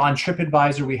 And, on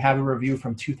TripAdvisor, we have a review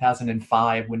from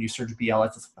 2005. When you search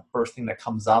BLS, it's the first thing that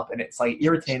comes up. And it's like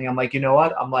irritating. I'm like, you know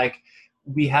what? I'm like,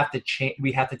 we have to change.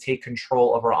 We have to take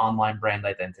control of our online brand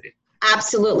identity.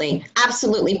 Absolutely.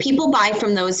 People buy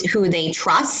from those who they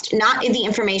trust, not the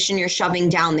information you're shoving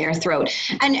down their throat.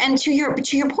 And to your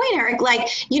point, Eric, like,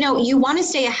 you want to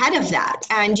stay ahead of that,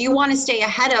 and you want to stay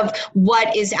ahead of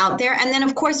what is out there. And then,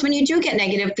 of course, when you do get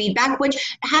negative feedback,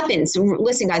 which happens,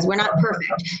 listen, guys, we're not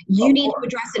perfect. You need to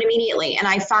address it immediately. And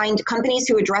I find companies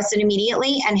who address it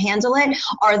immediately and handle it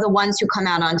are the ones who come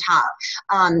out on top.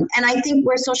 And I think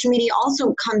where social media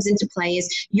also comes into play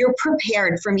is you're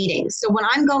prepared for meetings. So when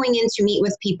I'm going in to meet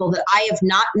with people that I have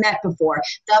not met before,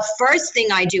 the first thing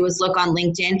I do is look on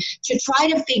LinkedIn to try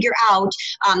to figure out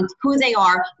who they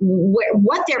are,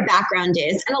 what their background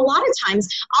is. And a lot of times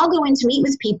I'll go in to meet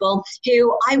with people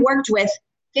who I worked with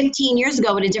 15 years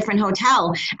ago at a different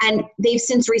hotel, and they've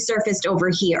since resurfaced over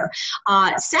here.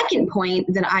 Second point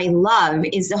that I love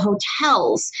is the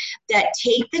hotels that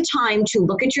take the time to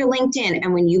look at your LinkedIn,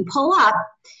 and when you pull up,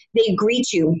 they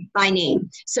greet you by name.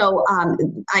 So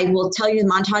I will tell you, the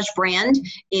Montage brand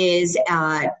is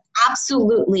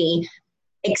absolutely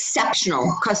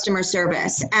exceptional customer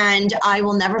service. And I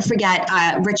will never forget,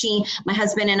 Richie, my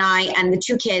husband, and I, and the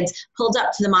two kids pulled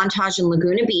up to the Montage in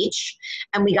Laguna Beach,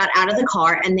 and we got out of the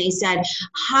car, and they said,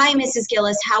 "Hi, Mrs.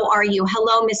 Gillis, how are you?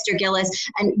 Hello, Mr. Gillis,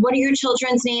 and what are your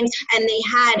children's names?" And they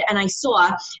had, and I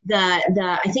saw the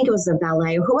I think it was the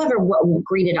valet, or whoever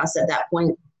greeted us at that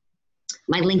point,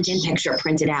 my LinkedIn picture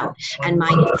printed out and my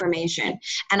information.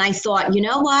 And I thought, you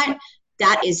know what?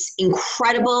 That is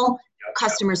incredible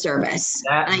customer service.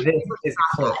 This is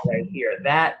a clip right here.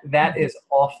 That is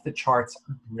off the charts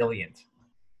brilliant.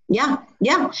 Yeah.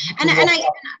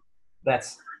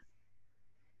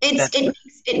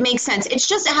 It makes sense. It's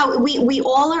just how we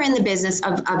all are in the business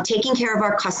of taking care of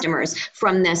our customers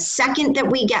from the second that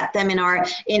we get them in our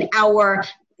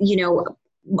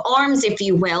arms, if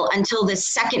you will, until the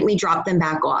second we drop them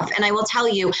back off. And I will tell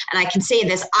you, and I can say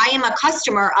this, I am a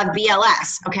customer of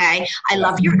BLS. Okay. I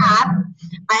love your app.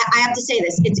 I have to say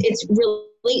this. It's really,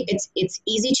 it's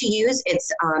easy to use.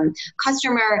 It's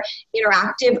customer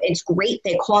interactive. It's great.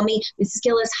 They call me, "Mrs.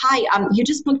 Gillis, hi, you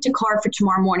just booked a car for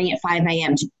tomorrow morning at 5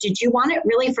 a.m. Did you want it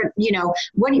really for,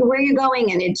 where are you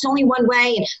going? And it's only one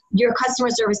way. And your customer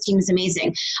service team is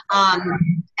amazing.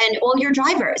 And all your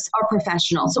drivers are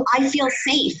professional. So I feel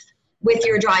safe with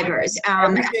your drivers.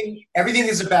 Everything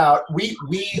is about, we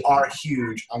are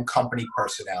huge on company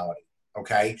personality,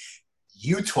 okay?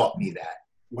 You taught me that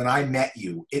when I met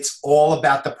you. It's all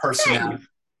about the personality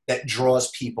that draws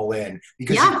people in.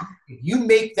 Because if you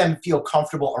make them feel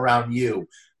comfortable around you,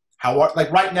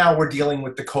 like right now we're dealing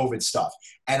with the COVID stuff,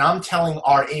 and I'm telling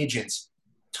our agents,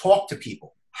 talk to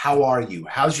people. How are you?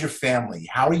 How's your family?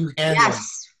 How are you handling?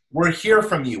 Yes. We're here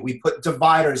from you. We put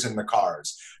dividers in the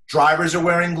cars. Drivers are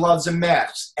wearing gloves and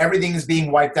masks. Everything is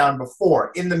being wiped down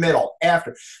before, in the middle,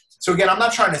 after. So again, I'm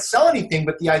not trying to sell anything,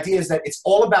 but the idea is that it's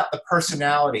all about the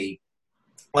personality.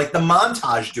 Like the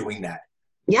Montage doing that.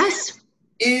 Yes.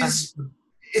 It's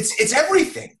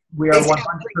everything. We are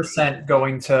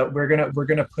 100% we're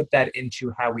gonna put that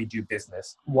into how we do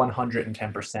business.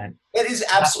 110%. It is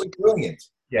absolutely brilliant.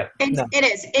 Yeah. It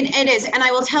is. And I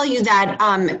will tell you that,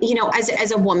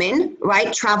 as a woman,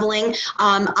 right, traveling,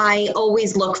 I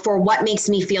always look for what makes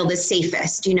me feel the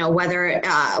safest, whether,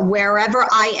 wherever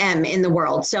I am in the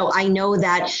world. So I know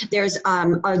that there's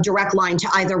a direct line to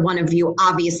either one of you,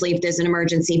 obviously, if there's an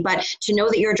emergency, but to know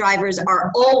that your drivers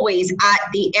are always at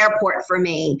the airport for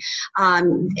me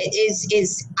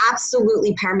is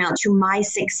absolutely paramount to my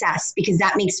success, because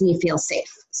that makes me feel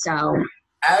safe. So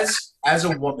As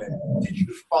a woman, did you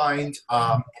find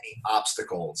any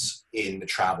obstacles in the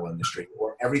travel industry,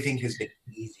 or everything has been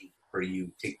easy for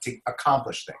you to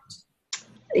accomplish things?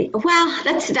 Well,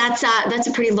 that's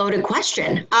a pretty loaded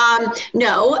question.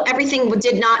 No, everything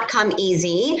did not come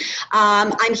easy.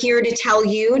 I'm here to tell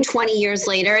you, 20 years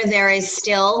later, there is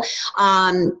still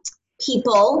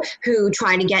people who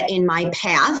try to get in my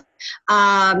path.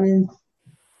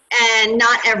 And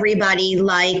not everybody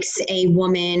likes a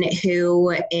woman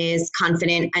who is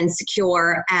confident and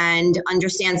secure and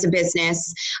understands the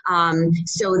business.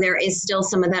 So there is still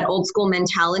some of that old school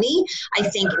mentality, I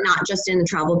think, not just in the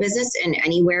travel business and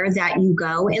anywhere that you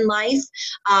go in life.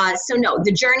 So no,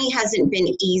 the journey hasn't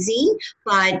been easy,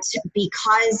 but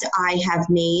because I have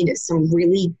made some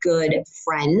really good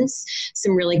friends,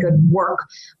 some really good work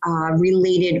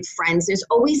related friends, there's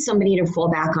always somebody to fall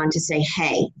back on to say,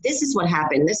 hey, this is what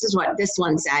happened. This is what this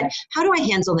one said. How do I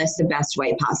handle this the best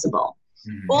way possible?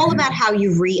 Mm-hmm. All about how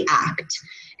you react.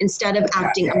 Instead of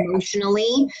acting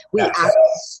emotionally, we act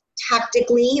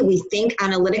tactically, we think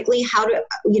analytically. How to,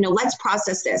 let's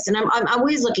process this. And I'm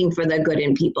always looking for the good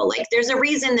in people. Like, there's a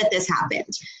reason that this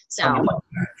happened. So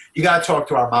you got to talk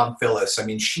to our mom, Phyllis. I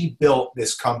mean, she built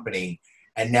this company,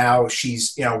 and now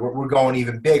she's, we're going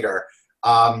even bigger.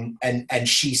 And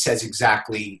she says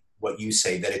exactly what you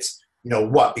say, that it's,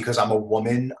 because I'm a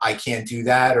woman, I can't do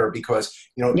that, or because,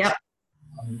 yep.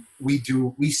 we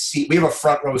have a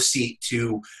front row seat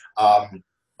to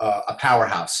a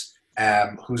powerhouse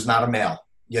who's not a male,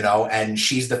 and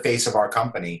she's the face of our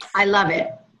company. I love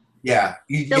it. Yeah.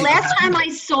 The last time I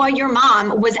saw your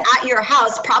mom was at your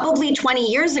house, probably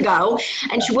 20 years ago,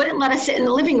 and she wouldn't let us sit in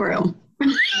the living room.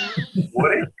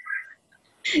 What?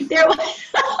 There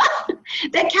was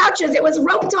the couches, it was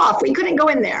roped off. We couldn't go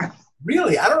in there.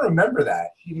 Really? I don't remember that.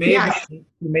 You may have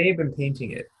been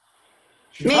painting it.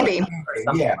 Maybe.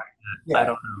 Yeah. I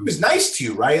don't She know. was nice to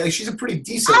you, right? Like she's a pretty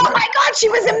decent. Oh my God, she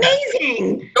was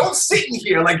amazing. Don't sit in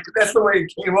here like that's the way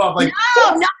it came off. Like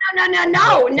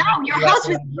No. Your house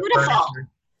was beautiful.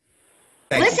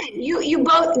 thank you.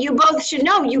 Listen, you both should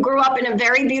know you grew up in a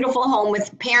very beautiful home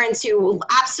with parents who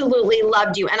absolutely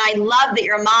loved you, and I love that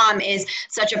your mom is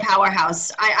such a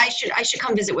powerhouse. I should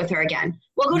come visit with her again.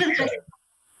 We'll go to the country.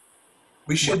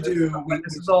 We should do. When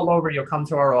this is all over, you'll come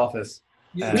to our office.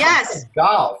 Yes.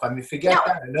 Golf. I mean, forget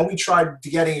that. I know we tried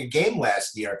getting a game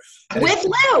last year. With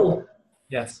Lou.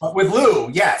 Yes. With Lou,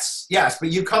 yes.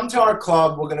 But you come to our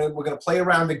club. We're gonna play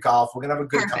around at golf. We're gonna have a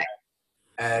good time.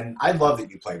 And I love that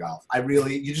you play golf.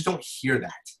 You just don't hear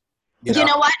that. You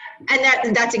know what?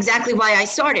 And that's exactly why I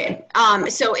started.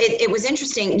 So it was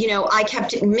interesting. You know, I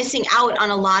kept missing out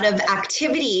on a lot of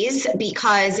activities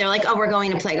because they're like, oh, we're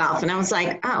going to play golf. And I was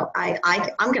like, oh, I'm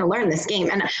going to learn this game.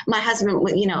 And my husband,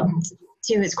 you know,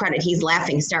 to his credit, he's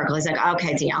laughing hysterical. He's like,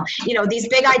 okay, Danielle, you know, these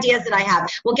big ideas that I have.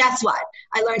 Well, guess what?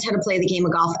 I learned how to play the game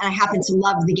of golf, and I happen to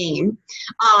love the game.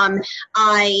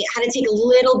 I had to take a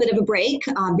little bit of a break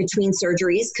between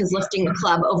surgeries because lifting a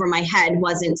club over my head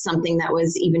wasn't something that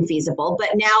was even feasible. But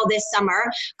now this summer,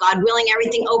 God willing,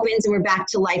 everything opens and we're back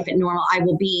to life at normal. I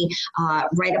will be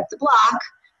right up the block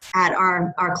at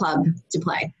our club to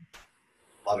play.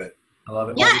 Love it. I love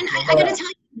it. Yeah, and I got to tell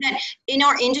you that in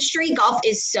our industry, golf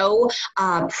is so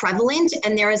prevalent,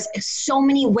 and there's so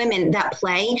many women that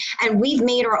play, and we've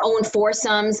made our own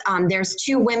foursomes. There's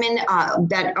 2 women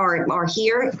that are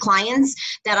here,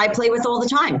 clients that I play with all the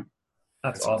time.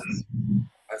 That's awesome.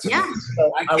 That's amazing.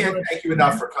 I can't thank you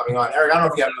enough for coming on. Eric, I don't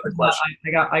know if you have another question.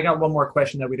 I got one more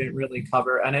question that we didn't really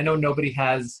cover, and I know nobody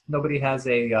has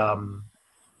a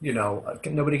you know,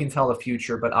 nobody can tell the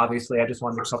future, but obviously I just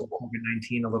wanted to cover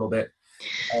COVID-19 a little bit.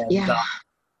 And,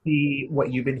 see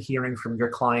what you've been hearing from your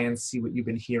clients, see what you've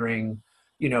been hearing,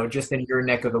 you know, just in your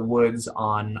neck of the woods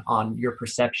on your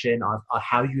perception on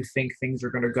how you think things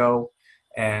are going to go,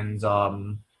 and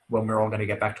when we're all going to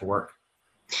get back to work.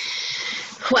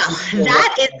 Well,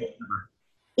 that is.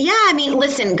 Yeah, I mean,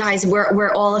 listen, guys,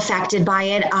 we're all affected by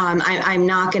it. I'm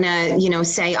not gonna, you know,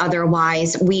 say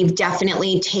otherwise. We've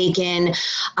definitely taken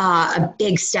a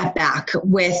big step back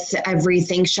with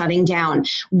everything shutting down.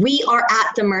 We are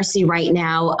at the mercy right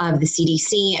now of the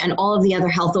CDC and all of the other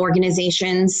health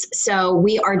organizations. So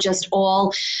we are just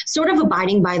all sort of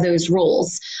abiding by those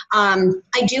rules. I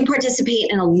do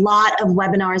participate in a lot of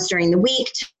webinars during the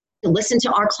week to listen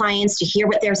to our clients, to hear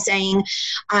what they're saying.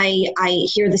 I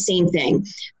hear the same thing.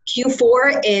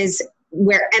 Q4 is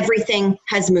where everything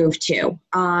has moved to.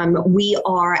 We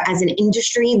are, as an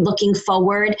industry, looking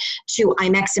forward to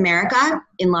IMEX America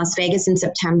in Las Vegas in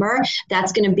September.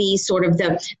 That's going to be sort of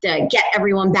the get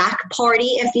everyone back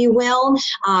party, if you will,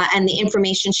 and the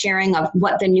information sharing of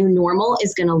what the new normal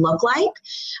is going to look like.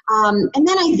 And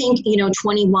then I think, you know,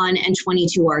 21 and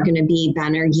 22 are going to be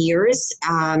banner years.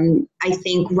 I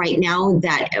think right now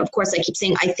that, of course, I keep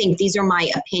saying, I think these are my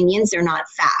opinions, they're not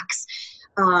facts.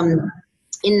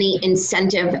 In the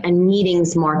incentive and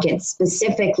meetings market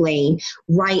specifically,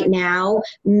 right now,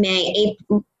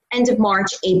 end of March,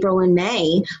 April, and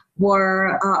May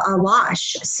were a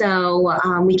wash. So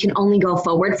we can only go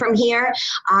forward from here.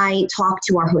 I talk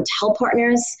to our hotel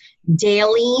partners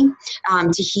daily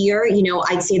to hear, you know,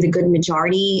 I'd say the good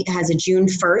majority has a June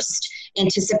 1st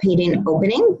anticipating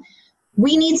opening.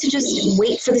 We need to just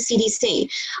wait for the CDC.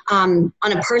 On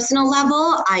a personal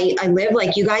level, I live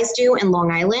like you guys do in Long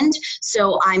Island,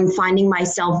 so I'm finding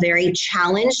myself very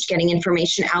challenged getting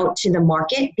information out to the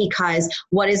market because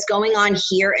what is going on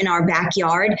here in our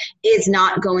backyard is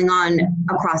not going on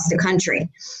across the country.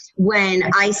 When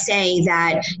I say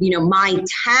that, you know, my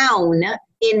town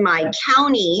in my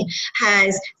county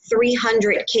has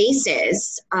 300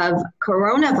 cases of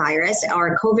coronavirus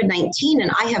or COVID-19, and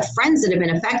I have friends that have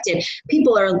been affected,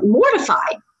 people are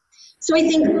mortified. So I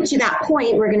think to that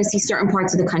point, we're going to see certain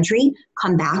parts of the country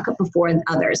come back before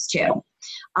others too.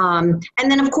 And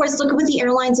then, of course, look at what the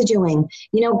airlines are doing.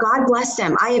 You know, God bless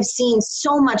them. I have seen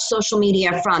so much social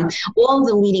media from all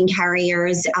the leading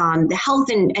carriers, the health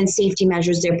and safety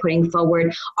measures they're putting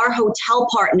forward, our hotel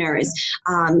partners,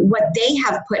 what they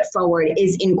have put forward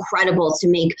is incredible to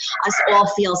make us all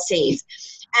feel safe.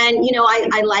 And, you know,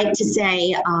 I like to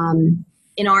say,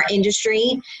 in our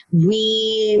industry,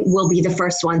 we will be the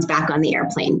first ones back on the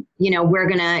airplane. You know, we're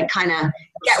going to kind of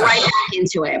get right back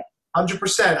into it.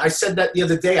 100%. I said that the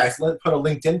other day. I put a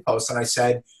LinkedIn post and I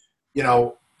said, you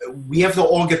know, we have to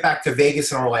all get back to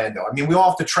Vegas and Orlando. I mean, we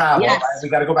all have to travel. Yes. Right? We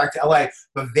got to go back to LA.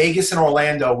 But Vegas and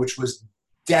Orlando, which was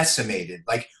decimated,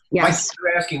 like My Yes. kids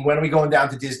are asking, when are we going down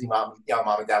to Disney, mom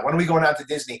and dad? When are we going down to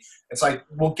Disney? It's like,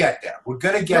 we'll get there. We're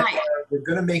going to get Right. there. We're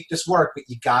going to make this work, but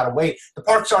you got to wait. The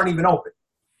parks aren't even open.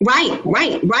 Right.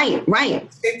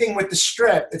 Same thing with the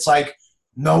Strip. It's like,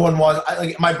 no one was.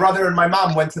 Like, my brother and my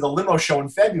mom went to the limo show in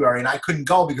February, and I couldn't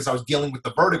go because I was dealing with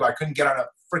the vertigo. I couldn't get on a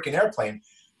freaking airplane.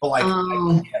 But like,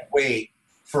 I can't wait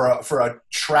for a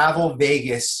travel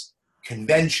Vegas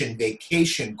convention,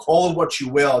 vacation, call it what you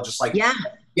will. Just like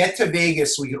get to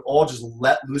Vegas so we can all just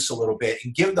let loose a little bit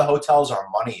and give the hotels our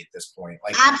money at this point.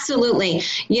 Like, absolutely.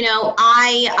 You know,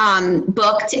 I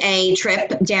booked a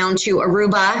trip down to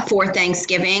Aruba for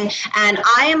Thanksgiving, and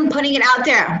I am putting it out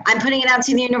there. I'm putting it out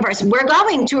to the universe. We're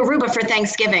going to Aruba for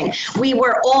Thanksgiving. We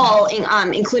were all,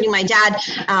 including my dad,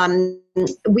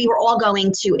 we were all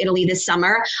going to Italy this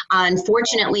summer.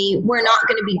 Unfortunately, we're not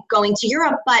going to be going to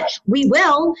Europe, but we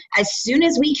will as soon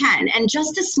as we can. And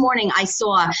just this morning, I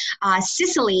saw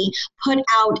Sicily put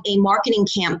out a marketing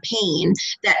campaign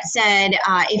that said,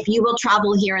 if you will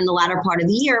travel here in the latter part of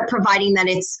the year, providing that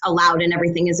it's allowed and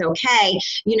everything is okay,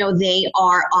 you know, they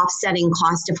are offsetting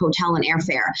cost of hotel and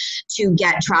airfare to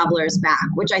get travelers back,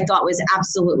 which I thought was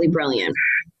absolutely brilliant.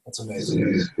 that's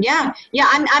amazing. Yeah,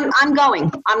 I'm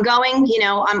going. I'm going. You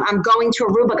know, I'm going to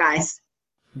Aruba, guys.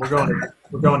 We're going to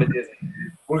Disney.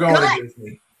 We're going to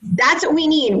Disney. That's what we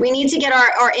need. We need to get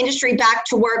our industry back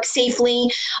to work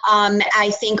safely.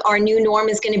 I think our new norm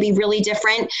is going to be really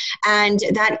different, and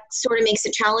that sort of makes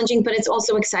it challenging, but it's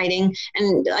also exciting.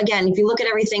 And again, if you look at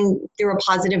everything through a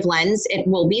positive lens, it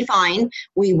will be fine.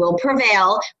 We will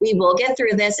prevail. We will get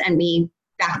through this and be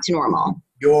back to normal.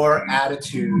 Your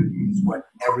attitude is what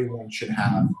everyone should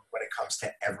have when it comes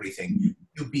to everything.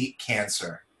 You beat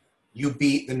cancer. You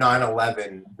beat the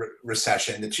 9/11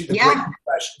 recession,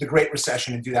 the Great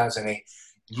Recession in 2008.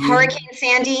 Hurricane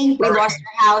Sandy, we lost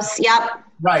our house. Yep.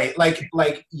 Right, like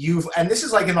you've, and this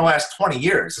is like in the last 20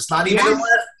 years. It's not even in the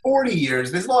last 40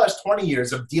 years. This is the last 20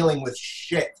 years of dealing with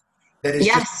shit that is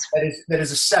that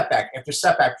is a setback after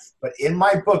setback. But in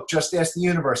my book, Just Ask the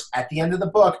Universe, at the end of the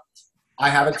book, I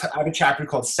have a chapter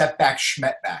called Setback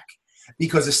Schmetback,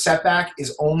 because a setback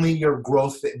is only your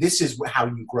growth. This is how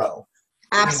you grow.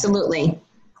 Absolutely.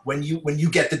 When you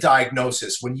get the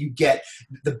diagnosis, when you get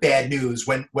the bad news,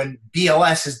 when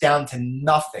BLS is down to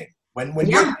nothing, when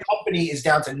your company is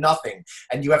down to nothing,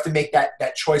 and you have to make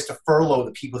that choice to furlough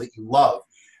the people that you love,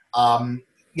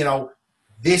 you know,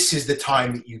 this is the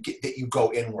time that you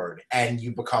go inward and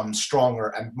you become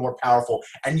stronger and more powerful,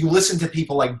 and you listen to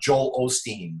people like Joel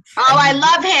Osteen. Oh, I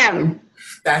love him.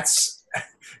 That's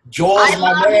Joel's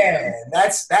my man.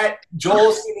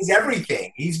 Joel Osteen is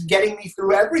everything. He's getting me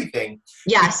through everything.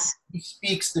 Yes. He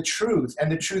speaks the truth.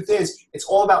 And the truth is, it's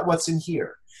all about what's in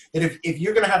here. That if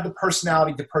you're going to have the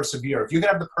personality to persevere, if you're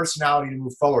going to have the personality to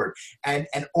move forward and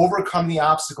overcome the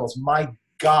obstacles, my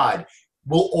God,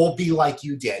 we'll all be like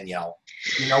you, Danielle.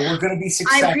 You know, we're going to be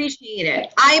successful. I appreciate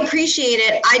it. I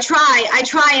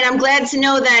try, and I'm glad to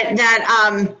know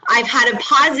that I've had a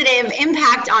positive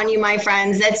impact on you, my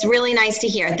friends. That's really nice to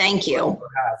hear. Thank you.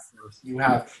 You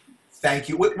have. Thank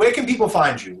you. Where can people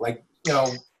find you? Like, you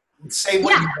know, say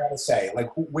what you want to say.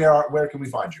 Like, where can we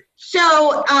find you?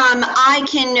 So I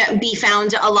can be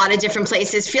found a lot of different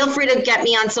places. Feel free to get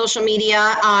me on social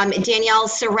media. Danielle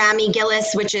Cirami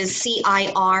Gillis, which is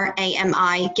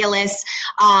Cirami Gillis.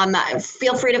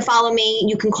 Feel free to follow me.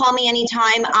 You can call me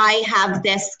anytime. I have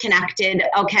this connected.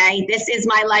 Okay, this is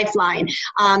my lifeline.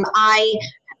 I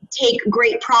take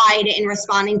great pride in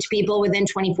responding to people within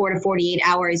 24 to 48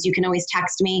 hours. You can always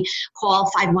text me,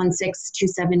 call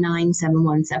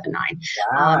 516-279-7179.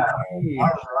 Wow.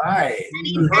 All right.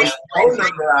 First phone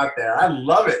number out there. I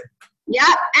love it.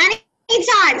 Yeah,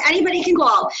 anytime. Anybody can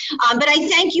call. But I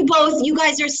thank you both. You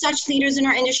guys are such leaders in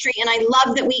our industry, and I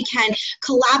love that we can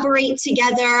collaborate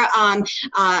together.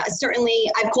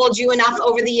 Certainly, I've called you enough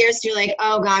over the years to be like,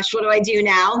 oh gosh, what do I do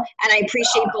now? And I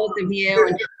appreciate both of you.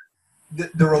 And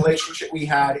the relationship we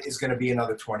had is going to be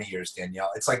another 20 years,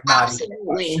 Danielle. It's like not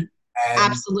absolutely,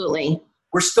 absolutely.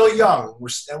 We're still young.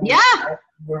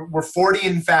 We're 40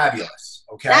 and fabulous.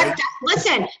 Okay.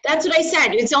 Listen, that's what I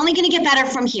said. It's only going to get better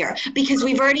from here because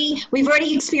we've already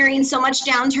experienced so much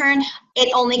downturn.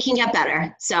 It only can get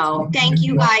better. So thank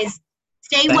you guys.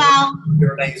 Stay well.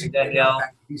 You're amazing, Danielle.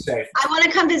 Be safe. I want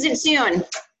to come visit soon.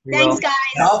 Thanks, guys.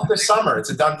 Out this summer.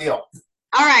 It's a done deal.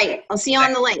 All right. I'll see you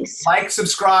on the links. Like,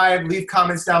 subscribe, leave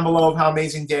comments down below of how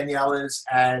amazing Danielle is.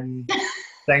 And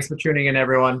thanks for tuning in,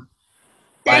 everyone.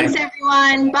 Thanks,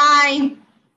 everyone. Bye.